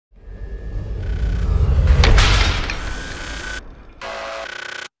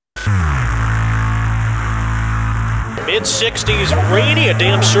Mid-60s, rainy, a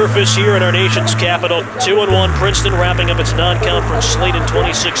damp surface here in our nation's capital. 2-1 Princeton wrapping up its non-conference slate in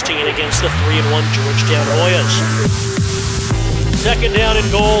 2016 against the 3-1 Georgetown Hoyas. Second down and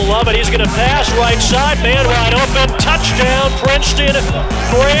goal, love it. He's going to pass right side, man wide open, touchdown Princeton.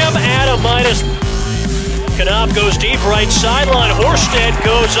 Graham Adamitis. Knopf goes deep right sideline. Horsted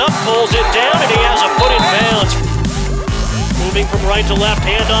goes up, pulls it down, and he has a foot in bounds. Moving from right to left,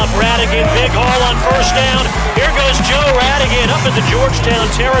 handoff Radigan, big haul on first down. Here goes Joe Radigan up into Georgetown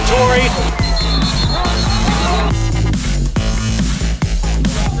territory.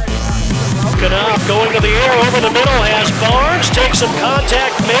 Knopf going to the air over the middle, has Barnes, takes some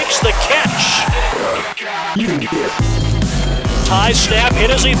contact, makes the catch. High snap,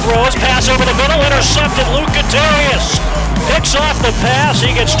 hit as he throws, pass over the middle, intercepted. Luke Darius picks off the pass,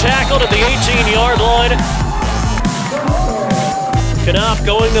 he gets tackled at the 18-yard line. Knopf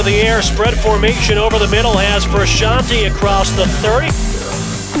going to the air, spread formation over the middle, has Prashanti across the 30.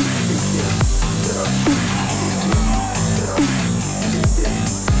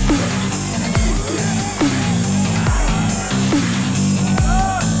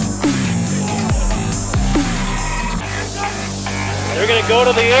 They're going to go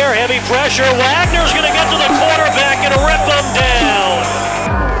to the air, heavy pressure. Wagner's going to get to the quarterback and rip him down.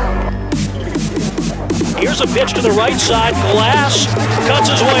 Here's a pitch to the right side. Glass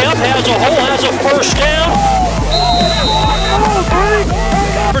cuts his way up, has a hole, has a first down.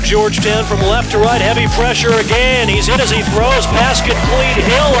 For Georgetown from left to right, heavy pressure again. He's hit as he throws. Pass complete.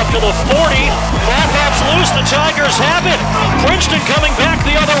 Hill up to the 40. Ball pops loose. The Tigers have it. Princeton coming back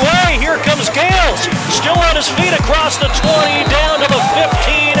the other way. Here comes Gales. Still on his feet across the 20, down to the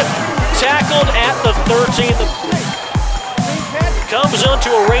 15. Tackled at the 13. Comes onto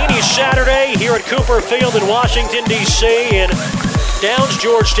a rainy Saturday here at Cooper Field in Washington, D.C. and downs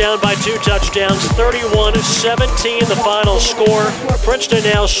Georgetown by 2 touchdowns, 31-17 the final score. Princeton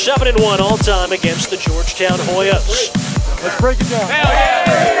now 7-1 all-time against the Georgetown Hoyas. Let's break it down. Hell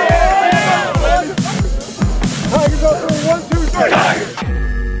yeah! Tigers up 3, 1, 2, 3. Tigers!